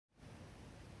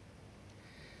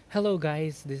Hello,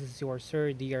 guys. This is your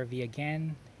Sir DRV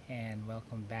again, and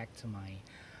welcome back to my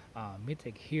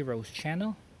Mythic Heroes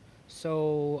channel.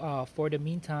 For the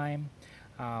meantime,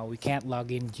 we can't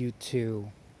log in due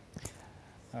to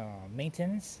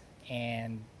maintenance,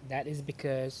 and that is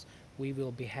because we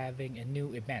will be having a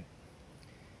new event.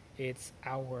 It's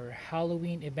our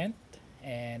Halloween event,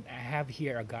 and I have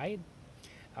here a guide.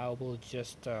 I will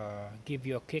just give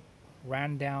you a quick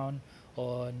rundown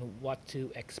on what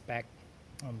to expect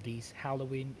on this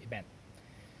Halloween event.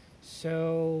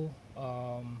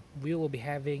 We will be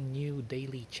having new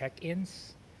daily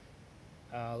check-ins,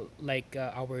 like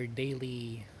our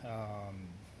daily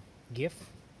gift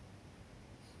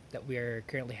that we are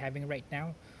currently having right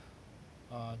now.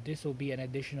 This will be an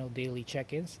additional daily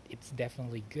check-ins. It's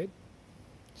definitely good.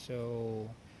 So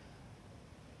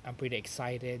I'm pretty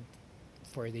excited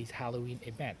for this Halloween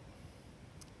event.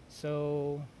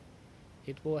 So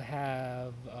it will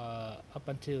have up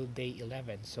until day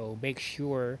 11. So make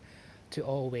sure to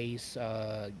always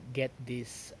get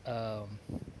this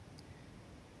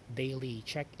daily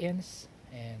check-ins,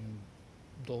 and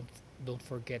don't don't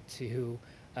forget to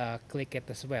click it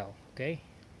as well. Okay,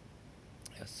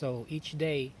 so each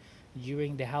day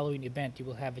during the Halloween event you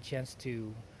will have a chance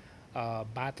to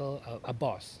battle a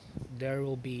boss. There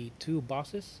will be two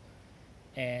bosses,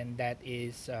 and that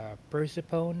is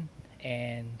Persephone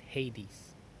and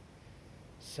Hades.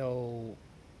 So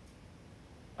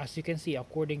as you can see,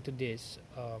 according to this,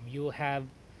 you will have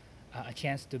a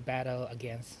chance to battle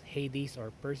against Hades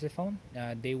or Persephone.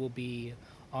 They will be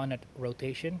on a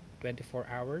rotation 24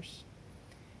 hours,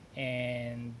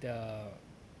 and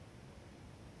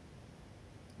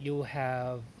you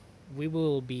have we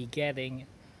will be getting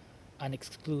an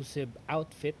exclusive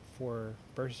outfit for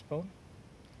Persephone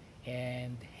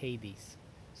and Hades.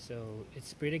 So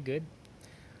it's pretty good.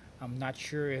 I'm not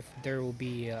sure if there will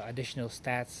be additional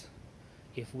stats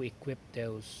if we equip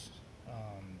those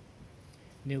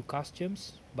new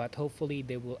costumes, but hopefully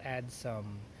they will add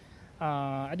some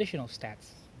additional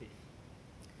stats.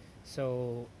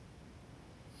 So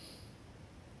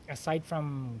aside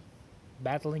from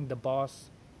battling the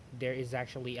boss, there is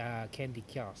actually a candy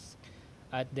kiosk.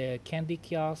 At the candy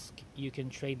kiosk, you can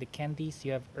trade the candies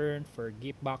you have earned for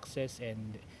gift boxes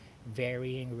and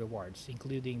varying rewards,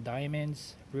 including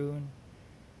diamonds, rune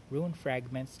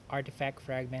fragments, artifact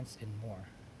fragments, and more.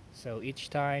 So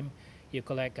each time you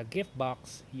collect a gift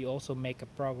box, you also make a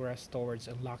progress towards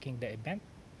unlocking the event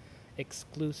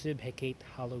exclusive Hecate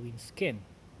Halloween skin.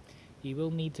 You will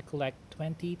need to collect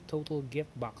 20 total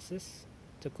gift boxes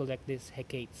to collect this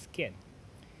Hecate skin.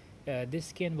 This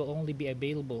skin will only be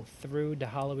available through the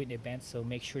Halloween event, so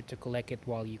make sure to collect it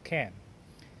while you can.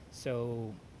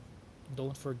 So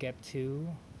don't forget to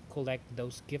collect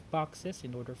those gift boxes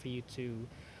in order for you to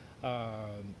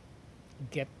um,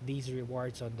 get these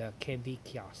rewards on the candy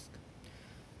kiosk.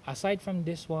 Aside from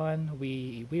this one,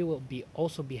 we will be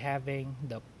also be having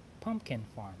the pumpkin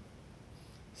farm.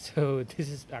 So this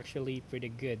is actually pretty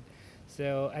good.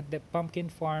 So at the pumpkin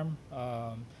farm,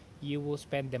 you will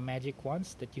spend the magic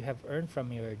ones that you have earned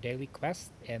from your daily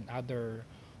quest and other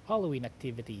Halloween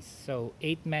activities. So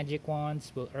 8 magic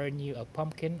wands will earn you a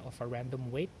pumpkin of a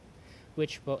random weight,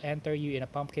 which will enter you in a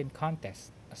pumpkin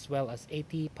contest, as well as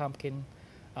 80 pumpkin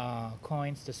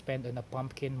coins to spend on a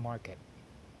pumpkin market.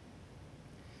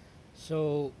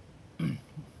 So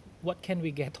what can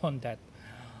we get on that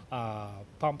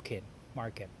pumpkin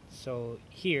market? So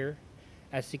here,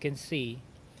 as you can see,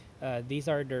 these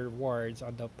are the rewards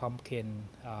on the pumpkin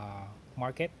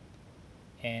market,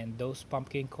 and those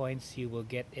pumpkin coins you will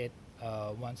get it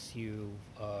once you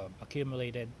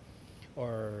accumulated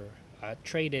or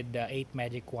traded the 8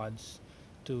 magic wands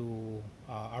to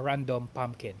a random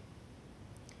pumpkin.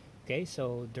 Okay,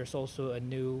 so there's also a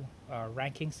new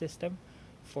ranking system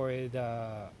for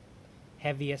the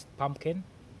heaviest pumpkin.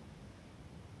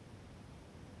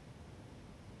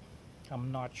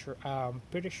 I'm not sure. I'm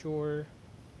pretty sure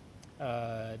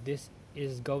this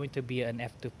is going to be an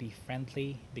F2P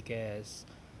friendly because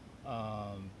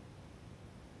um,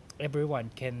 everyone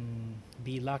can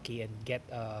be lucky and get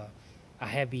a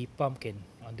heavy pumpkin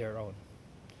on their own.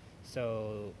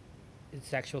 So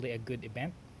it's actually a good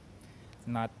event,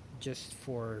 not just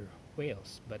for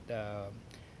whales, but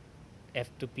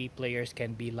F2P players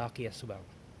can be lucky as well.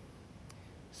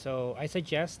 So I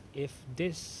suggest if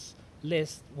this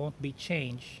list won't be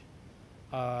changed,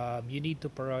 you need to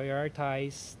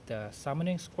prioritize the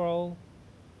summoning scroll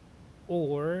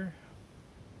or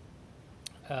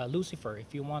Lucifer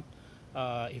if you want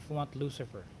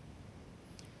Lucifer.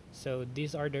 So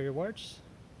these are the rewards,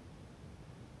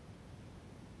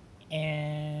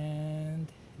 and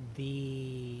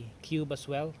the cube as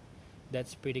well.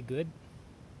 That's pretty good.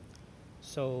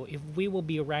 So if we will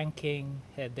be ranking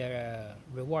the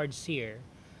rewards here,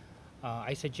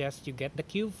 I suggest you get the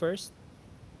cube first,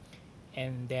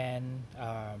 and then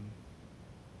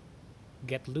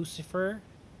get Lucifer,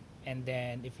 and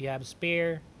then if you have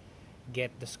spare,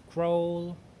 get the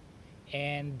scroll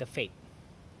and the fate.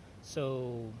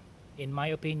 So in my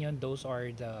opinion, those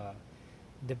are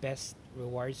the best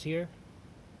rewards here.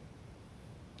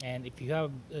 And if you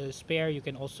have spare, you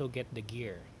can also get the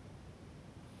gear.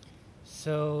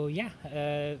 So yeah,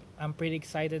 I'm pretty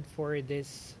excited for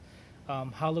this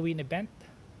Halloween event,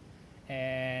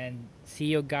 and see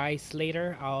you guys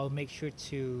later. I'll make sure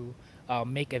to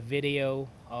make a video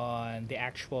on the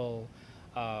actual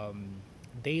um,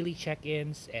 daily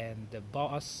check-ins and the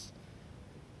boss,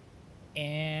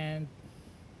 and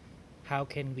how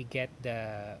can we get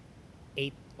the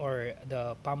eight or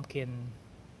the um,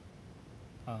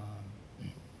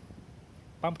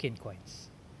 pumpkin coins.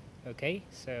 Okay,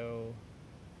 so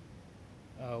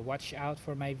watch out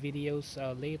for my videos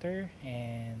later,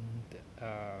 and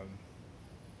um,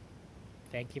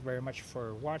 thank you very much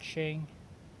for watching.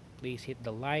 Please hit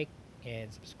the like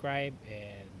and subscribe,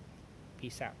 and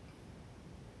peace out.